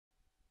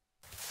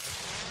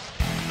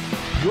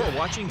You're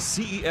watching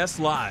CES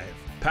Live,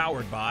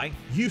 powered by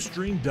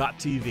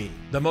Ustream.tv,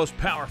 the most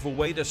powerful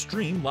way to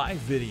stream live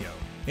video,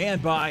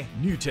 and by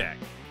NewTek,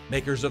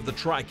 makers of the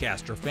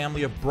TriCaster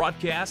family of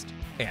broadcast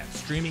and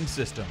streaming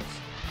systems.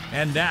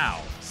 And now,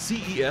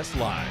 CES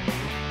Live.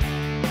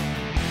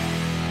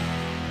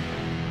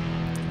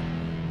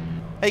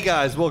 Hey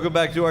guys, welcome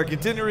back to our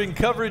continuing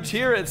coverage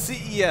here at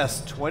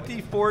CES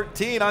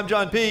 2014. I'm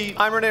John P.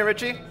 I'm Renee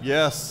Ritchie.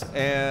 Yes,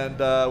 and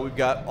we've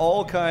got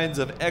all kinds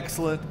of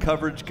excellent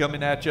coverage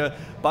coming at you.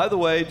 By the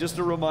way, just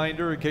a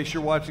reminder, in case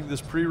you're watching this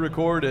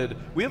pre-recorded,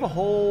 we have a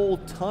whole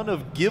ton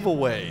of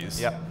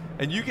giveaways. Yep.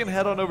 And you can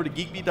head on over to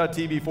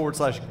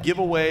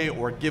geekbeat.tv/giveaway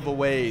or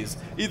giveaways.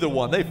 Either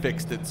one, they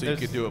fixed it so you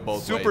can do it both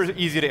ways. Super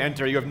easy to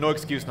enter. You have no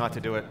excuse not to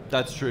do it.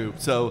 That's true.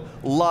 So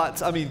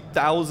lots, I mean,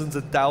 thousands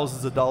and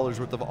thousands of dollars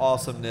worth of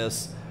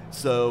awesomeness.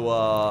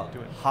 So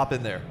hop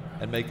in there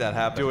and make that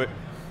happen. Do it.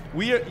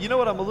 We are, you know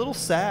what? I'm a little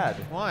sad.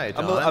 Why,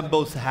 John? I'm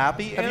both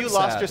happy and sad. Have you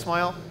lost your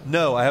smile?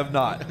 No, I have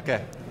not.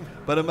 Okay.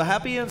 But I'm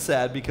happy and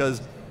sad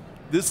because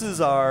this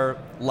is our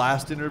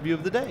last interview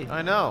of the day.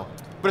 I know.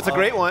 But it's a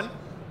great one.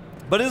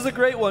 But it's a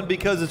great one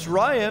because it's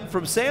Ryan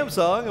from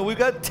Samsung, and we've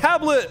got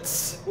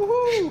tablets.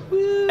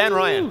 Woohoo! And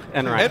Ryan.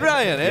 And Ryan. And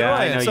Ryan. And yeah,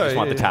 Ryan. I know Sorry. you just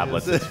want the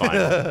tablets. It's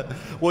fine.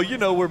 Well, you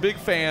know, we're big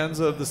fans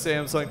of the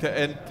Samsung,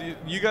 and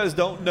you guys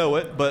don't know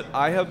it, but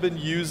I have been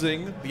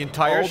using The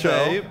entire all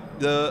show.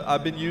 day,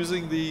 I've been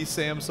using the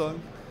Samsung.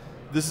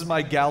 This is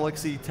my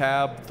Galaxy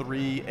Tab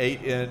 3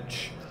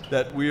 8-inch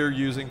that we are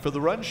using for the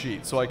run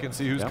sheet, so I can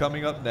see who's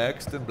coming up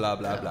next and blah,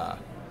 blah, blah.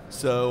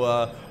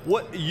 So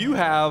what you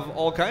have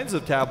all kinds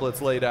of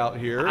tablets laid out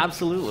here.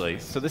 Absolutely.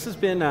 So this has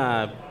been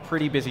a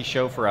pretty busy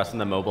show for us on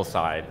the mobile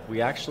side.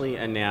 We actually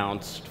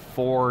announced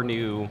 4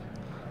 new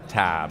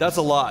tabs. That's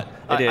a lot.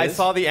 I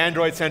saw the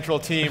Android Central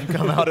team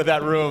come out of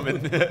that room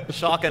in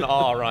shock and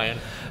awe, Ryan.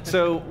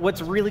 So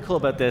what's really cool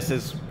about this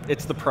is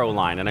it's the Pro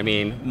line, and I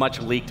mean, much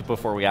leaked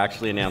before we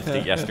actually announced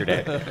it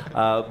yesterday.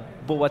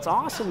 But what's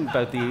awesome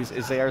about these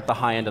is they are at the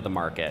high end of the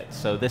market.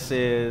 So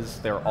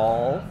they're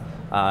all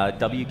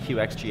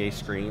WQXGA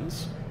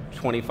screens,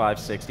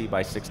 2560 by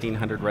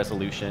 1600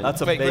 resolution. That's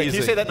amazing. Wait, can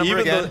you say that number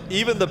again?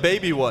 Even the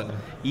baby one.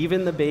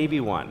 Even the baby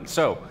one.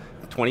 So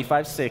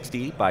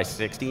 2560 by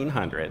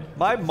 1600.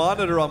 My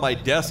monitor on my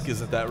desk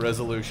isn't that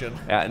resolution.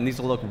 And these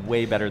will look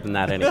way better than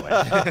that anyway.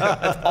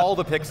 That's all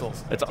the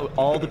pixels.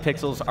 All the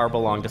pixels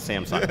belong to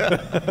Samsung.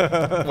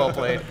 Well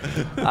played.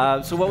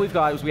 So what we've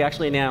got is we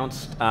actually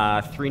announced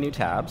 3 new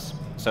tabs.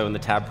 So in the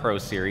Tab Pro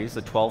series,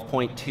 the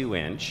 12.2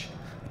 inch,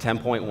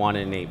 10.1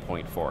 and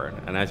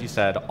 8.4. And as you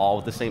said, all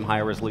with the same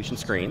higher resolution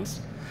screens.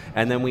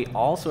 And then we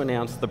also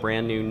announced the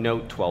brand new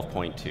Note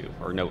 12.2,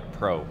 or Note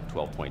Pro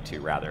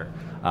 12.2 rather.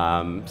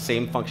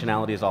 Same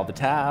functionality as all the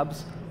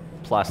tabs,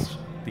 plus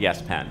the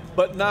S Pen.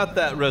 But not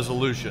that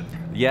resolution.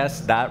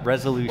 Yes, that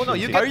resolution. Well, no,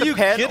 you too. get Are the you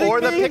pen kidding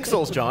or the me?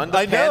 pixels, John. The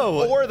I pen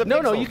know. or the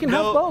pixels. No, you can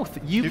have both.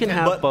 You can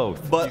have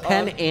both. but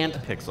pen and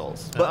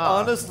pixels. But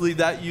honestly,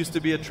 that used to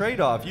be a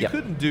trade-off. You Yep.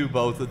 couldn't do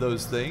both of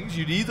those things.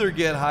 You'd either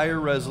get higher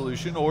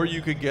resolution or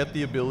you could get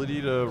the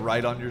ability to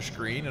write on your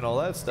screen and all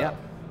that stuff.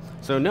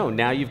 So no,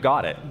 now you've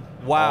got it.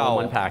 Wow. All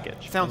in one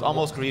package. Sounds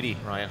almost greedy,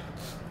 Ryan.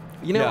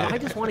 You know, Yeah. I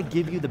just want to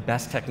give you the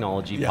best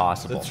technology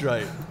possible. That's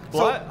right.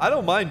 Well, I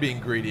don't mind being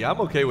greedy. I'm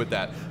okay with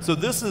that. So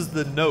this is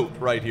the Note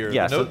right here.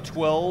 Yeah, the so- Note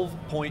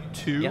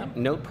 12.2. Yeah,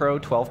 Note Pro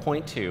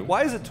 12.2.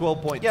 Why is it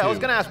 12.2? Yeah, I was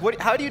going to ask,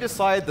 how do you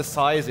decide the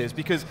sizes?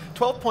 Because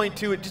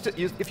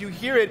 12.2, if you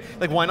hear it,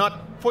 like, why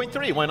not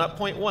 0.3? Why not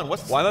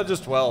 0.1? Why not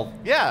just 12?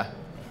 Yeah.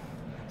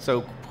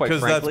 So quite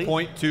Because frankly,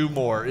 that's 0.2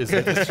 more, isn't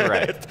it? that's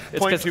right.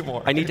 It's 0.2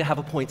 more. I need to have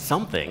a point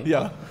something.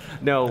 Yeah.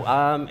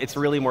 No, it's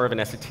really more of an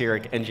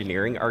esoteric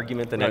engineering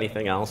argument than Right.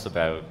 anything else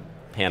about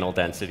panel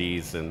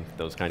densities and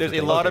those kinds of There's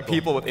things. a lot of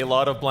people with a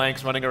lot of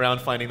blanks running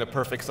around finding the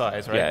perfect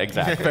size, right? Yeah,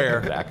 exactly. Fair.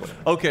 Exactly.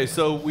 Okay,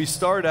 so we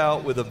start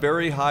out with a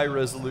very high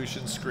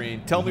resolution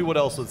screen. Tell me what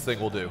else this thing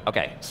will do.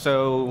 Okay,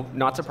 so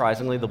not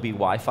surprisingly, there'll be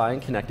Wi-Fi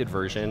and connected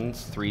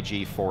versions,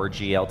 3G,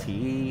 4G,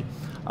 LTE.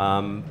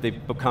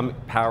 They've become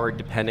powered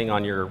depending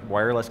on your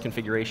wireless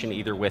configuration,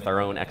 either with our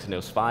own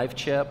Exynos 5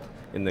 chip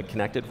in the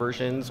connected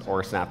versions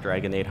or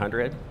Snapdragon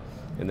 800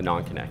 in the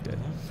non-connected.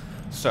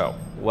 So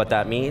what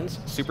that means,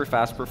 super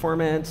fast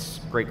performance,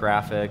 great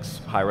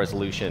graphics, high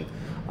resolution.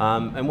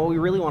 And what we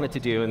really wanted to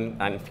do,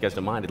 and if you guys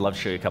don't mind, I'd love to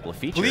show you a couple of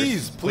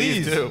features.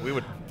 Please do. We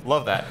would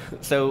love that.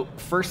 So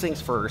first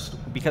things first,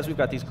 because we've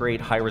got these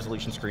great high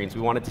resolution screens,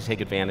 we wanted to take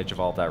advantage of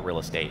all of that real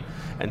estate.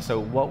 And so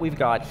what we've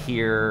got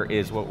here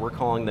is what we're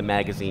calling the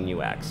magazine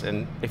UX.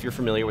 And if you're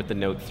familiar with the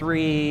Note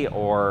 3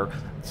 or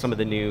some of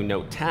the new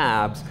Note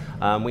tabs,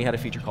 we had a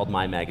feature called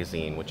My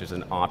Magazine, which is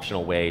an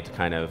optional way to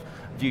kind of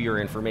view your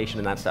information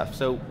and that stuff.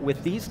 So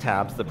with these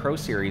tabs, the Pro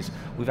Series,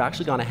 we've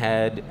actually gone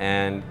ahead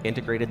and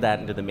integrated that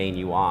into the main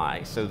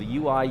UI. So the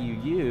UI you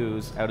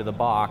use out of the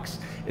box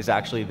is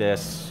actually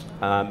this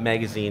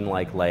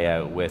magazine-like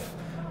layout with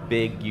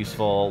big,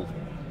 useful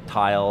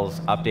tiles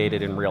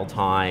updated in real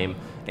time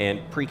and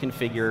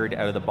pre-configured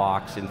out of the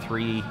box in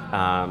 3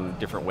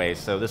 different ways.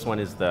 So this one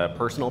is the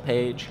personal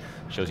page,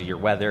 shows you your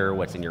weather,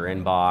 what's in your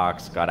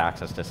inbox, got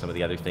access to some of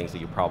the other things that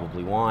you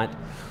probably want.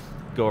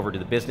 Go over to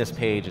the business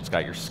page, it's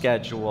got your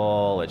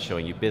schedule, it's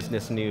showing you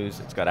business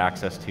news, it's got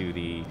access to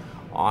the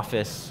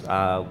Office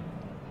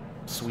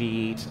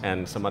suite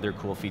and some other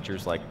cool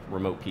features like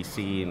remote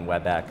PC and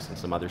WebEx and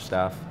some other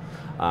stuff.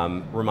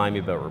 Remind me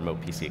about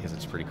remote PC because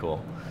it's pretty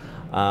cool.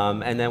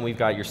 And then we've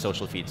got your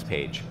social feeds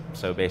page.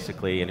 So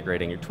basically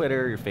integrating your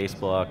Twitter, your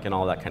Facebook, and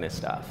all that kind of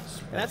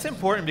stuff. And that's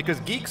important because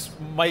geeks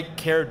might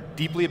care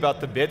deeply about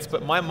the bits,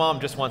 but my mom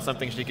just wants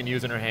something she can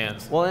use in her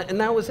hands. Well,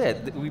 and that was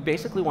it. We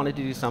basically wanted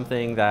to do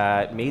something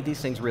that made these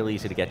things really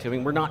easy to get to. I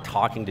mean, we're not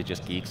talking to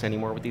just geeks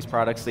anymore with these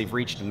products. They've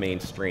reached the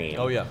mainstream.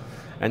 Oh, yeah.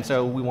 And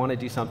so we want to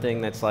do something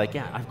that's like,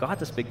 yeah, I've got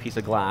this big piece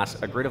of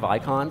glass. A grid of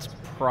icons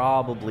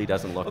probably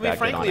doesn't look that good on it.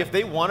 Frankly, if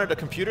they wanted a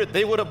computer,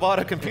 they would have bought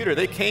a computer.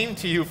 They came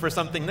to you for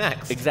something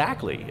next.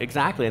 Exactly,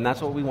 exactly. And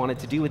that's what we wanted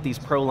to do with these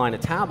Pro line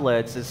of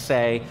tablets is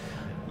say,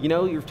 you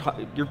know,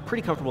 you're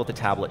pretty comfortable with the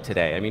tablet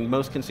today. I mean,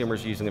 most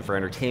consumers are using it for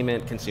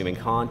entertainment, consuming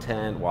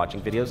content,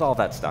 watching videos, all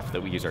that stuff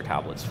that we use our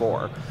tablets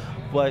for.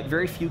 But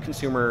very few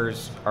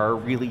consumers are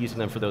really using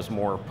them for those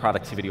more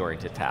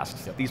productivity-oriented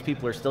tasks. Yep. These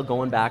people are still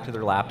going back to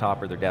their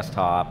laptop or their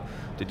desktop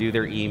to do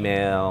their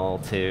email,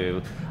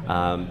 to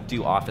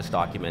do Office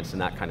documents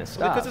and that kind of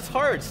stuff. Because it's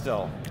hard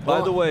still.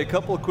 By the way, a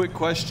couple of quick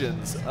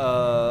questions.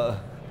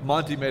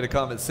 Monty made a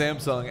comment,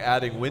 Samsung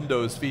adding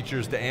Windows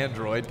features to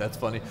Android. That's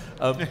funny.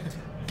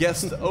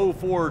 Guest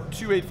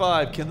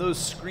 04285, can those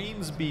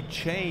screens be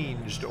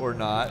changed or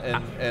not?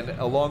 And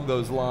along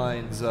those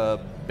lines,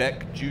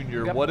 Beck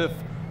Jr., what if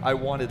I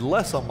wanted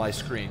less on my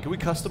screen? Can we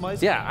customize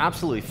it? Yeah,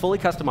 absolutely. Fully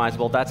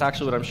customizable. That's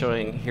actually what I'm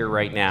showing here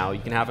right now. You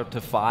can have up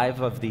to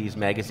 5 of these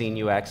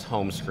Magazine UX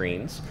home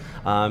screens.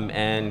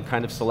 And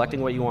kind of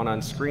selecting what you want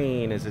on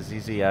screen is as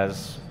easy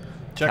as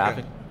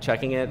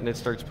checking it, and it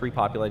starts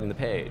pre-populating the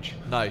page.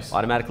 Nice.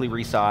 Automatically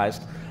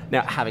resized.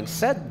 Now, having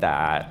said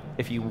that,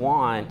 if you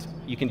want,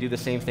 you can do the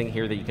same thing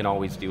here that you can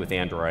always do with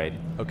Android.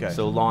 Okay.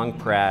 So long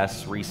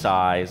press,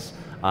 resize,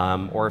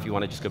 or if you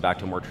want to just go back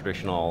to a more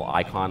traditional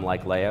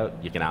icon-like layout,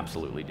 you can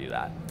absolutely do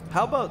that.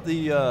 How about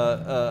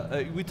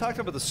the, we talked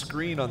about the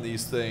screen on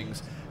these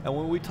things, and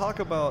when we talk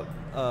about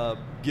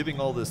giving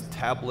all this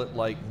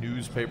tablet-like,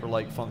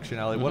 newspaper-like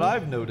functionality, what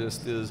I've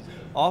noticed is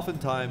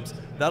oftentimes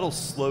that'll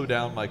slow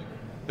down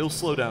it'll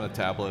slow down a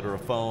tablet or a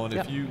phone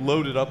if you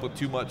load it up with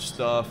too much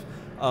stuff.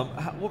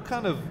 What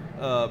kind of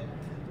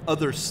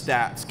other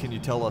stats can you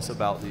tell us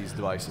about these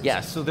devices?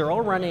 Yeah, so they're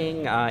all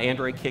running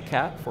Android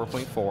KitKat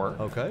 4.4.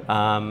 Okay.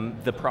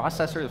 The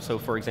processor, so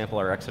for example,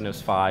 our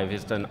Exynos 5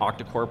 is an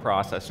octa-core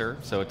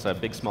processor, so it's a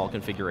big, small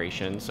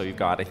configuration. So you've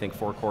got, I think,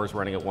 4 cores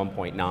running at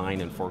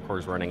 1.9 and 4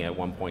 cores running at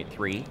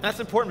 1.3. That's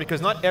important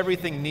because not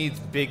everything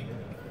needs big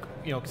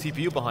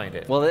CPU behind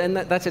it. Well, and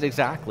that's it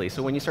exactly.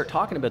 So when you start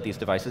talking about these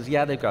devices,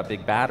 yeah, they've got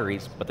big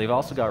batteries, but they've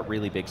also got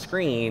really big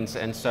screens,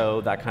 and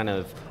so that kind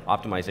of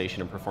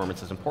optimization and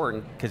performance is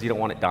important because you don't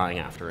want it dying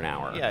after an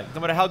hour. Yeah,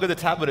 no matter how good the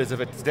tablet is, if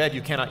it's dead,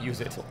 you cannot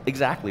use it.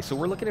 Exactly. So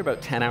we're looking at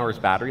about 10 hours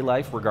battery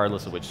life,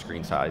 regardless of which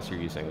screen size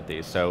you're using with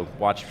these. So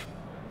watch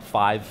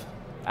 5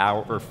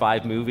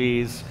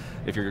 movies.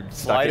 If you're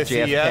stuck at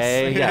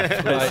JFK,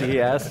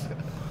 yeah, CES.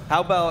 How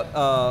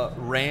about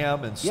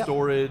RAM and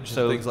storage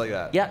and things like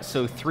that? Yeah,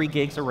 so 3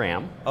 gigs of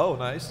RAM. Oh,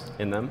 nice.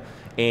 In them.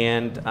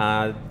 And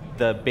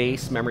the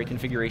base memory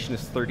configuration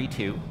is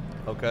 32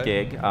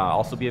 gig.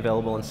 Also be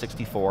available in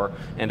 64.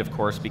 And of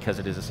course, because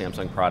it is a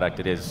Samsung product,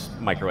 it is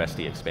micro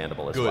SD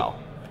expandable as well.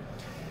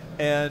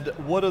 And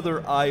what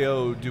other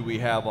I/O do we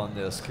have on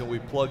this? Can we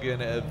plug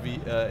in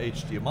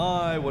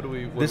HDMI? What do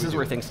we? This is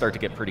where things start to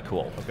get pretty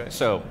cool. Okay.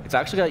 So it's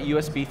actually got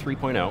USB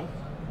 3.0.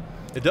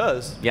 It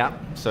does? Yeah.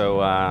 So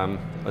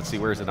let's see,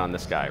 where is it on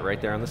this guy? Right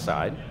there on the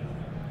side.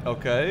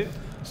 Okay.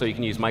 So you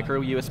can use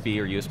micro USB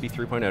or USB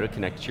 3.0 to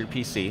connect to your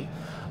PC.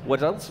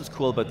 What else is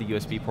cool about the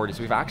USB port is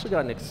we've actually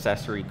got an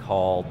accessory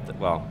called,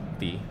 well,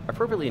 the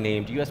appropriately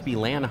named USB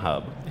LAN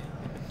hub.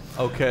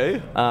 Okay.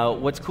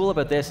 What's cool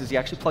about this is you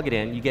actually plug it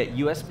in, you get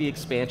USB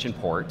expansion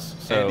ports.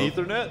 So and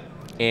Ethernet?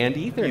 And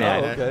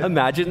Ethernet. Oh, okay.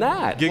 Imagine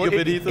that.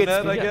 Gigabit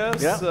Ethernet, I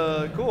guess?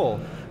 Yeah. Cool.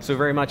 So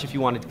very much if you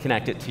wanted to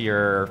connect it to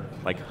your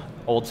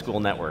old school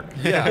network.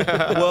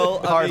 Yeah.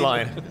 Well,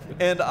 hardline.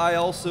 And I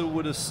also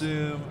would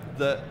assume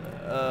that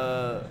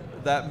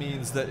that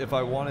means that if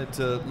I wanted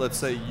to, let's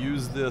say,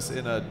 use this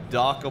in a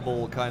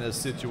dockable kind of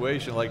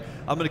situation, like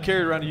I'm going to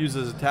carry it around and use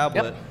it as a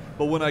tablet,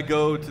 but when I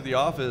go to the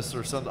office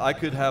or something, I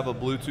could have a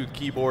Bluetooth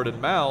keyboard and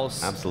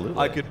mouse. Absolutely.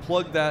 I could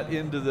plug that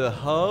into the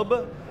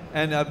hub,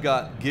 and I've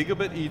got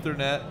gigabit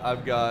Ethernet,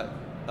 I've got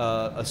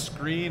a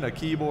screen, a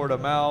keyboard, a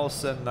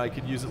mouse, and I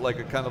could use it like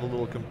a kind of a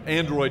little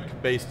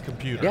Android-based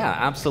computer. Yeah,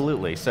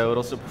 absolutely. So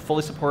it'll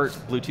fully support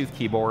Bluetooth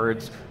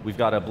keyboards. We've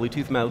got a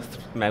Bluetooth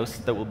mouse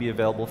that will be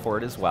available for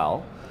it as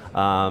well.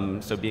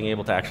 So being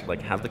able to actually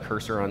like have the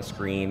cursor on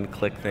screen,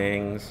 click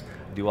things,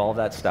 do all of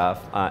that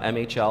stuff.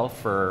 MHL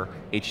for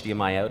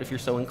HDMI out if you're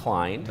so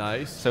inclined.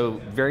 Nice.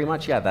 So very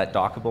much, yeah, that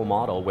dockable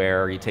model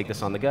where you take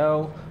this on the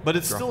go. But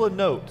it's still a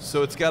Note,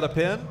 so it's got a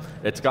pen?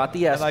 It's got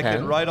the S Pen. And I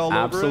can write all over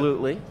it?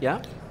 Absolutely,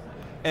 yeah.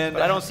 And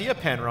But I don't see a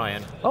pen,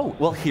 Ryan. Oh,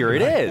 well, here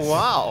it is.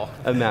 Wow.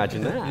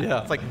 Imagine that.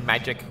 Yeah. It's like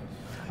magic.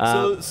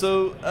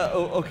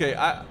 Okay,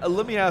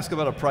 let me ask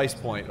about a price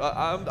point.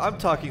 I'm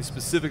talking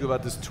specific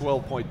about this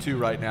 12.2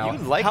 right now. You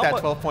like that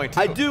 12.2.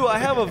 I do. I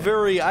have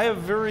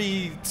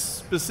very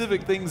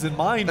specific things in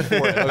mind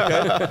for it,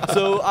 okay?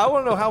 So I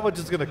want to know how much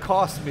it's going to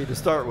cost me to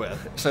start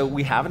with. So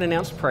we haven't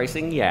announced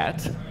pricing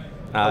yet.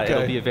 Okay.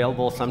 It'll be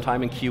available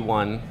sometime in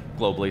Q1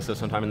 globally, so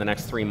sometime in the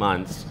next 3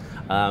 months.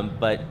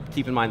 But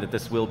keep in mind that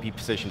this will be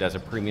positioned as a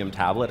premium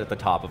tablet at the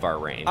top of our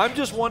range. I'm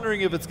just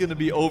wondering if it's going to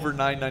be over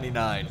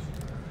 $9.99.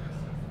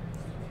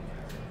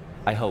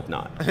 I hope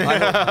not.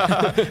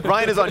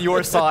 Ryan is on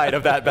your side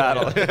of that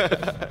battle.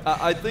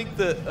 I think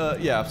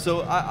that, yeah,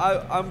 so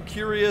I'm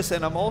curious,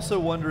 and I'm also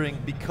wondering,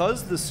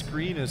 because the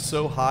screen is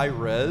so high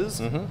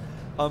res,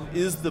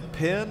 is the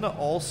pen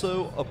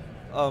also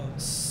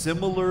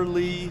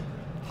similarly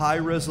high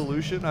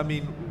resolution? I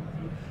mean,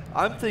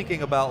 I'm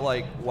thinking about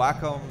like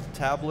Wacom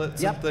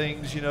tablets and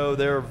things, you know,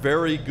 they're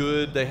very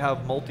good. They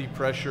have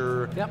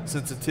multi-pressure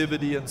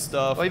sensitivity and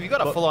stuff. Well, you've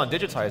got a full-on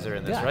digitizer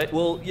in this, right?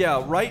 Well,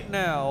 yeah, right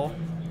now,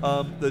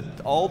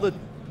 all the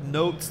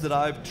notes that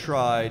I've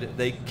tried,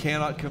 they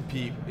cannot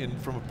compete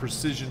from a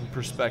precision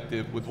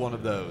perspective with one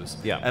of those.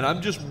 Yeah. And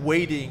I'm just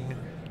waiting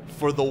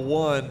for the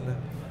one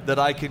that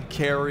I can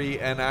carry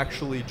and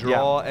actually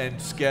draw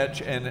and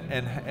sketch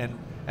and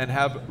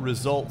have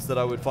results that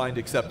I would find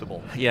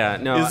acceptable. Yeah,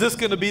 no. Is this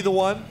going to be the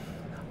one?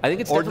 I think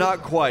it's or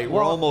not quite.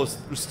 Well,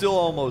 we're still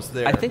almost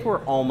there. I think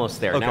we're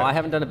almost there. Okay. Now, I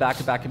haven't done a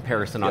back-to-back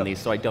comparison on these,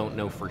 so I don't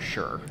know for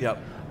sure. Yep.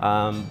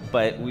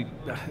 But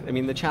I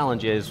mean, the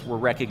challenge is we're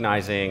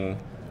recognizing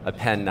a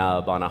pen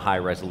nub on a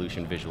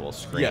high-resolution visual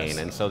screen, Yes.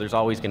 and so there's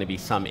always going to be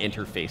some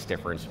interface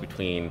difference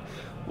between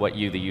what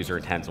you, the user,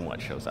 intends and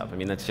what shows up. I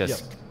mean, that's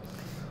just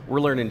we're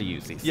learning to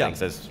use these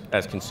things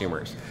as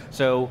consumers.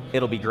 So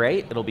it'll be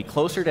great. It'll be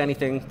closer to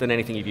anything than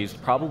anything you've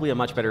used. Probably a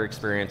much better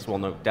experience. Well,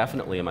 no,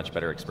 definitely a much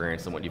better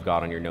experience than what you've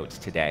got on your notes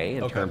today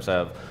in terms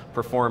of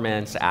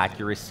performance,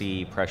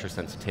 accuracy, pressure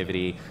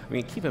sensitivity. I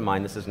mean, keep in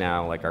mind this is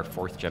now like our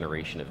 4th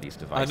generation of these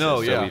devices. I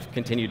know, so we've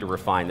continued to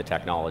refine the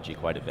technology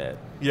quite a bit.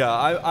 Yeah,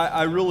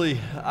 I really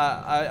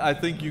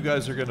think you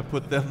guys are going to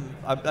put them.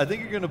 I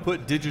think you're going to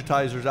put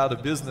digitizers out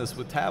of business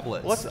with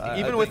tablets.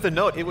 Even with the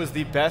Note, it was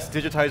the best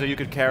digitizer you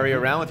could carry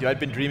around with you. I'd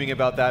been dreaming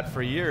about that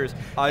for years.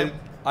 I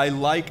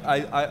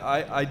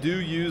do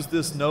use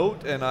this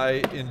Note and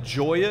I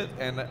enjoy it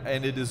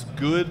and it is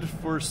good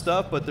for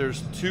stuff, but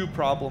there's 2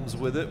 problems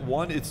with it.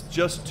 One, it's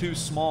just too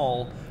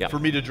small for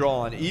me to draw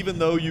on. Even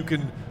though you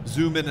can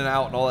zoom in and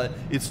out and all that,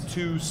 it's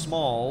too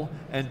small.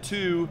 And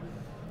 2,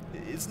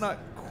 it's not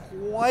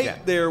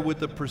quite there with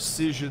the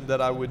precision that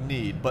I would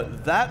need.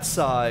 But that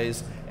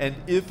size, and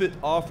if it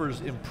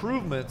offers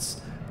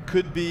improvements,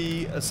 could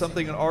be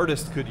something an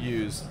artist could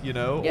use, you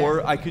know,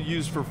 or I could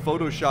use for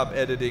Photoshop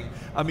editing.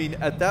 I mean,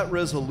 at that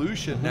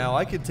resolution now,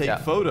 I could take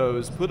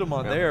photos, put them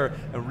on there,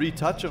 and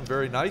retouch them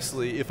very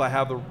nicely if I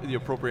have the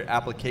appropriate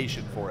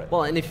application for it.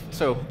 Well, and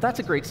so that's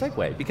a great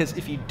segue, because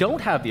if you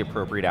don't have the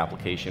appropriate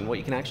application, what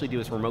you can actually do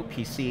is remote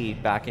PC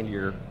back into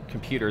your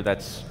computer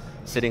that's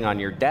sitting on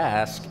your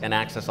desk and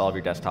access all of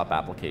your desktop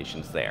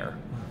applications there.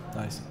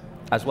 Nice.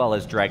 As well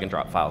as drag and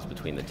drop files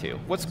between the 2.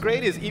 What's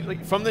great is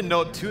from the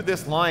Note to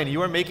this line,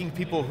 you are making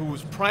people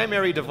whose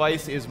primary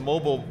device is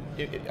mobile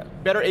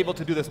better able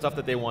to do the stuff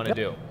that they want to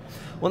do.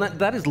 Well,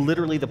 that is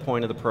literally the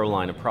point of the Pro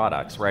line of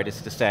products, right?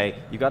 Is to say,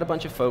 you've got a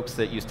bunch of folks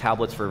that use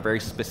tablets for a very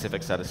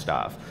specific set of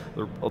stuff.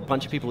 There are a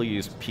bunch of people who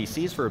use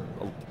PCs for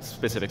a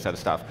specific set of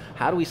stuff.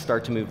 How do we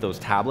start to move those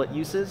tablet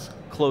uses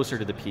closer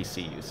to the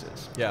PC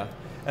uses? Yeah.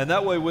 And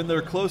that way, when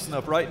they're close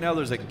enough, right now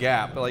there's a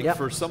gap. Like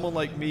for someone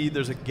like me,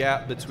 there's a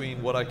gap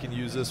between what I can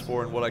use this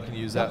for and what I can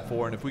use that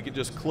for. And if we can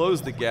just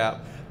close the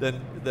gap,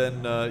 then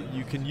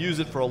you can use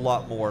it for a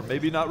lot more.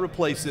 Maybe not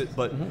replace it,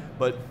 but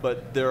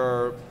there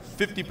are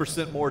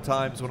 50% more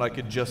times when I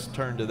could just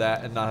turn to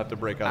that and not have to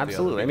break out.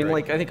 Absolutely. I mean,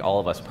 like I think all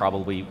of us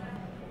probably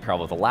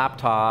travel with a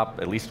laptop,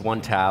 at least one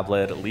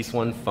tablet, at least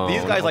one phone.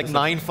 These guys like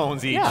 9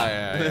 phones each.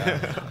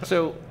 Yeah.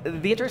 So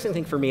the interesting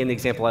thing for me, and the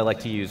example I like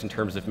to use in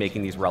terms of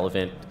making these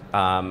relevant,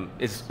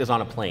 is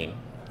on a plane.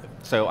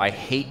 So I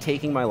hate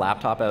taking my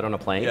laptop out on a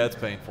plane. Yeah, it's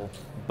painful.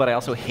 But I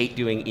also hate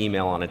doing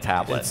email on a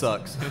tablet. It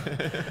sucks.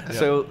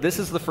 So this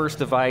is the first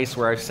device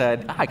where I've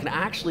said, I can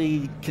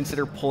actually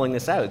consider pulling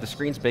this out. The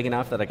screen's big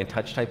enough that I can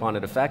touch type on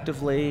it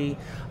effectively.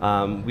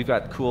 We've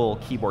got cool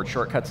keyboard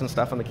shortcuts and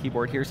stuff on the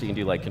keyboard here, so you can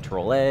do like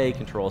Control-A,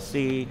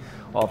 Control-C,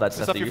 all that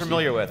stuff. Stuff you're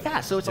familiar with. Yeah,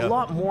 so it's a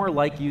lot more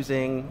like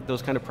using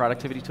those kind of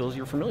productivity tools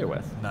you're familiar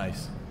with.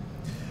 Nice.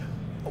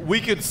 We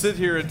could sit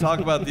here and talk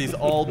about these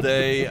all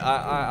day.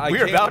 I We're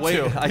can't about wait.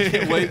 to. I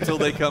can't wait until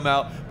they come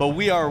out. But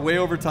we are way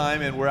over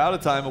time, and we're out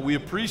of time. And we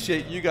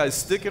appreciate you guys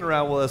sticking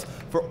around with us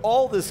for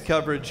all this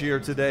coverage here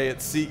today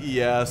at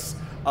CES.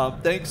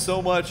 Thanks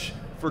so much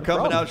for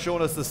coming out,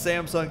 showing us the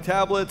Samsung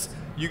tablets.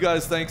 You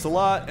guys, thanks a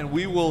lot, and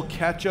we will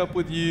catch up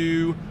with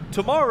you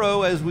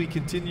tomorrow as we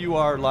continue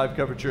our live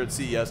coverage here at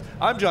CES.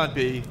 I'm John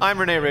P. I'm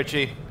Renee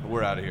Ritchie.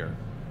 We're out of here.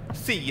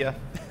 See ya.